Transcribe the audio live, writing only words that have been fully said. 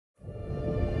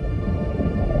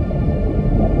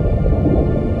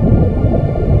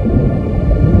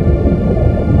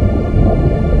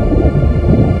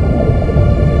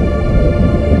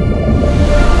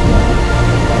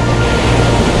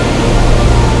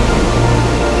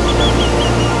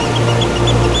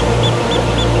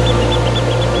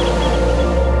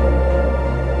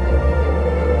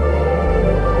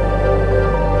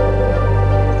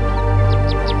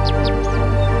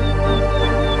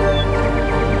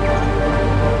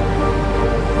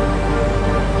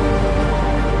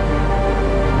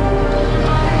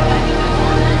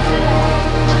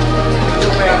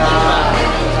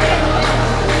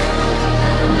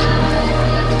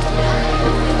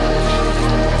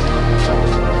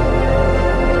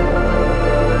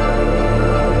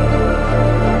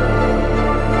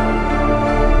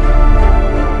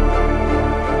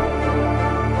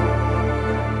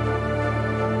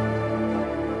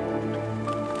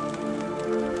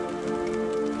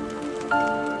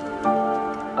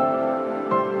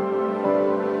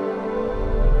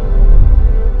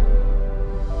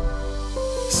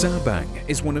Sabang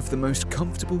is one of the most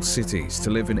comfortable cities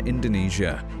to live in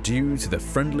Indonesia due to the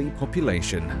friendly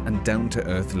population and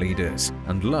down-to-earth leaders,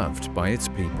 and loved by its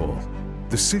people.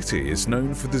 The city is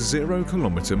known for the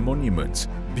zero-kilometer monument,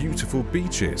 beautiful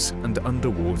beaches and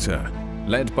underwater.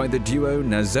 Led by the duo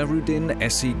Nazaruddin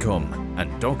S.I.Kom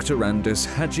and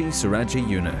Drs.H Suradji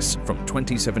Junus from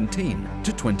 2017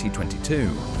 to 2022.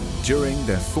 During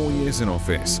their 4 years in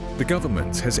office, the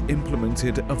government has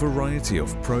implemented a variety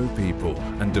of pro-people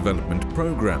and development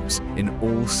programs in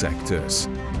all sectors.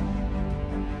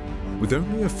 With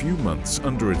only a few months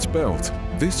under its belt,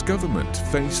 this government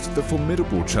faced the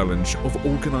formidable challenge of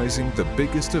organizing the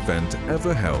biggest event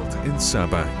ever held in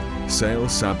Sabang, Sail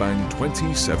Sabang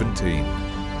 2017.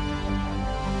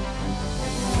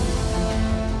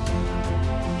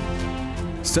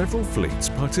 Several fleets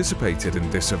participated in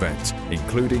this event,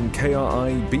 including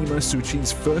KRI Bima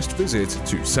Suci's first visit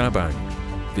to Sabang.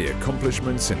 The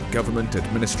accomplishments in government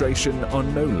administration are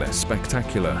no less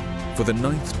spectacular. For the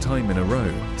 9th time in a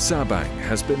row, Sabang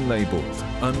has been labelled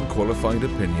Unqualified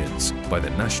Opinions by the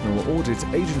National Audit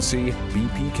Agency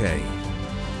BPK.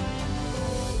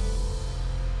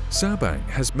 Sabang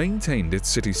has maintained its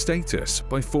city status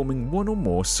by forming one or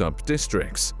more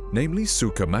sub-districts, namely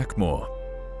Sukamakmur.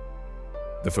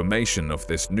 The formation of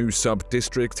this new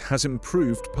sub-district has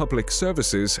improved public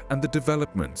services and the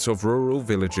development of rural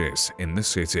villages in the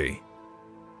city.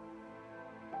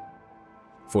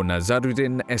 For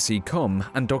Nazaruddin S.I.Kom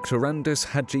and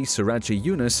Drs.H Suradji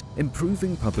Junus,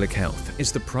 improving public health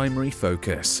is the primary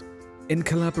focus. In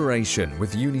collaboration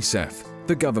with UNICEF,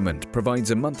 the government provides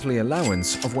a monthly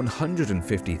allowance of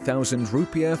 150,000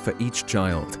 rupiah for each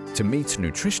child to meet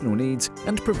nutritional needs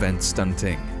and prevent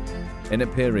stunting. In a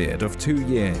period of 2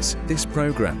 years, this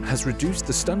program has reduced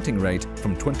the stunting rate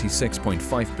from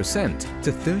 26.5%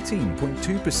 to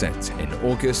 13.2% in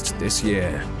August this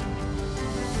year.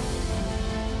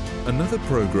 Another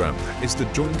program is the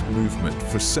joint movement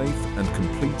for safe and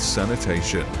complete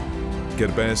sanitation,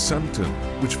 Gerber Santun,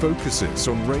 which focuses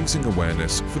on raising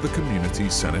awareness for the community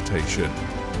sanitation.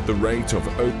 The rate of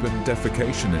open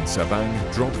defecation in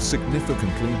Sabang dropped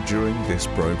significantly during this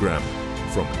program,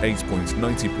 from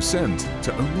 8.90%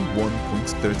 to only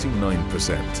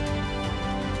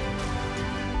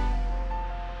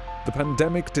 1.39%. The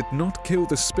pandemic did not kill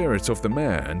the spirit of the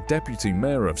mayor and deputy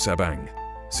mayor of Sabang.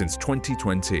 Since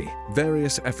 2020,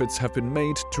 various efforts have been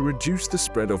made to reduce the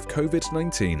spread of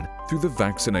COVID-19 through the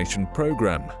vaccination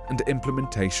program and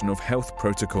implementation of health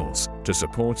protocols to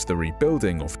support the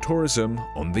rebuilding of tourism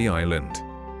on the island.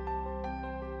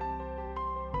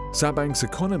 Sabang's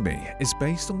economy is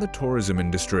based on the tourism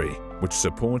industry, which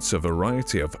supports a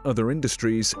variety of other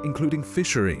industries including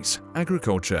fisheries,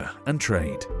 agriculture and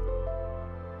trade.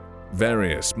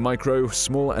 Various micro,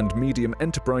 small and medium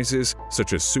enterprises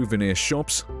such as souvenir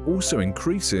shops also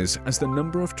increases as the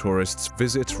number of tourists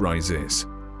visit rises.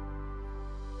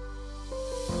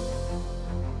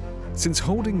 Since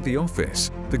holding the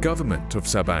office, the government of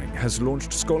Sabang has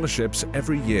launched scholarships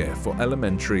every year for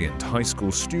elementary and high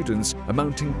school students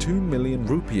amounting 2 million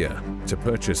rupiah to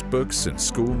purchase books and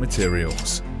school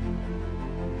materials.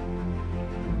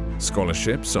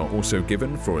 Scholarships are also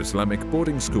given for Islamic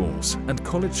boarding schools and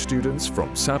college students from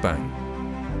Sabang.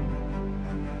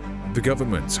 The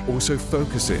government also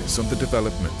focuses on the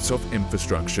development of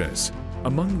infrastructures.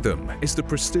 Among them is the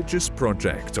prestigious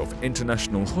project of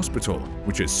International Hospital,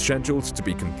 which is scheduled to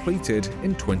be completed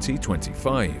in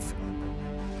 2025.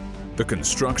 The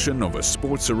construction of a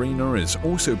sports arena is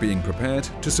also being prepared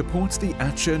to support the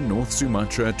Aceh North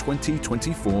Sumatra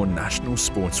 2024 National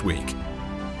Sports Week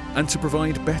and to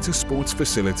provide better sports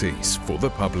facilities for the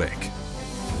public.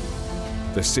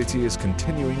 The city is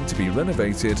continuing to be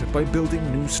renovated by building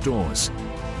new stores,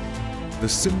 the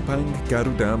Simpang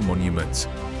Garuda Monument,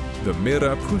 the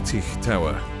Merah Putih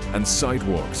Tower, and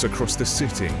sidewalks across the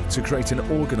city to create an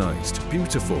organized,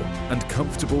 beautiful and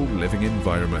comfortable living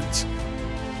environment.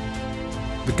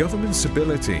 The government's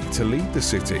ability to lead the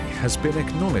city has been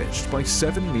acknowledged by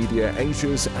 7 Media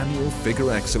Asia's annual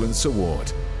Figure Excellence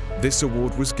Award. This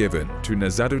award was given to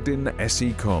Nazaruddin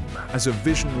S.I.Kom as a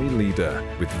visionary leader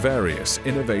with various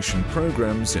innovation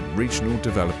programs in regional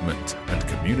development and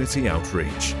community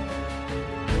outreach.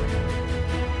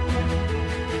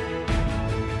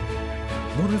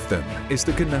 One of them is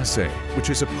the Ganase, which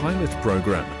is a pilot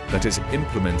program that is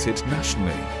implemented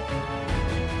nationally.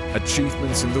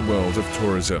 Achievements in the world of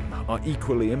tourism are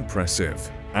equally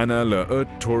impressive. Ana Leut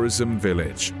Tourism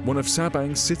Village, one of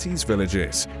Sabang City's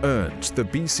villages, earned the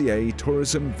BCA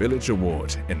Tourism Village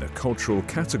Award in the cultural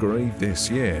category this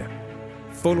year.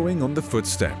 Following on the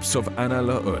footsteps of Ana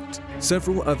Laut,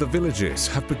 several other villages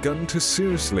have begun to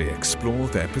seriously explore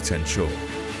their potential.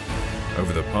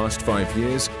 Over the past 5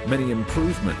 years, many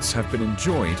improvements have been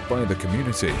enjoyed by the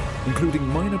community, including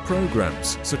minor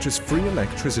programs such as free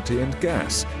electricity and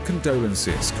gas,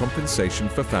 condolences, compensation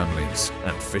for families,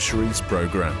 and fisheries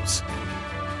programs.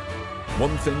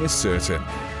 One thing is certain,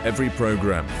 every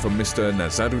program from Mr.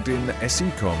 Nazaruddin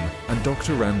S.I.Kom and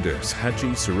Dr.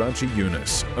 Drs.H Suradji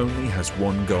Junus only has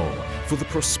one goal: for the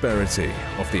prosperity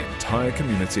of the entire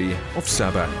community of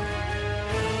Sabang.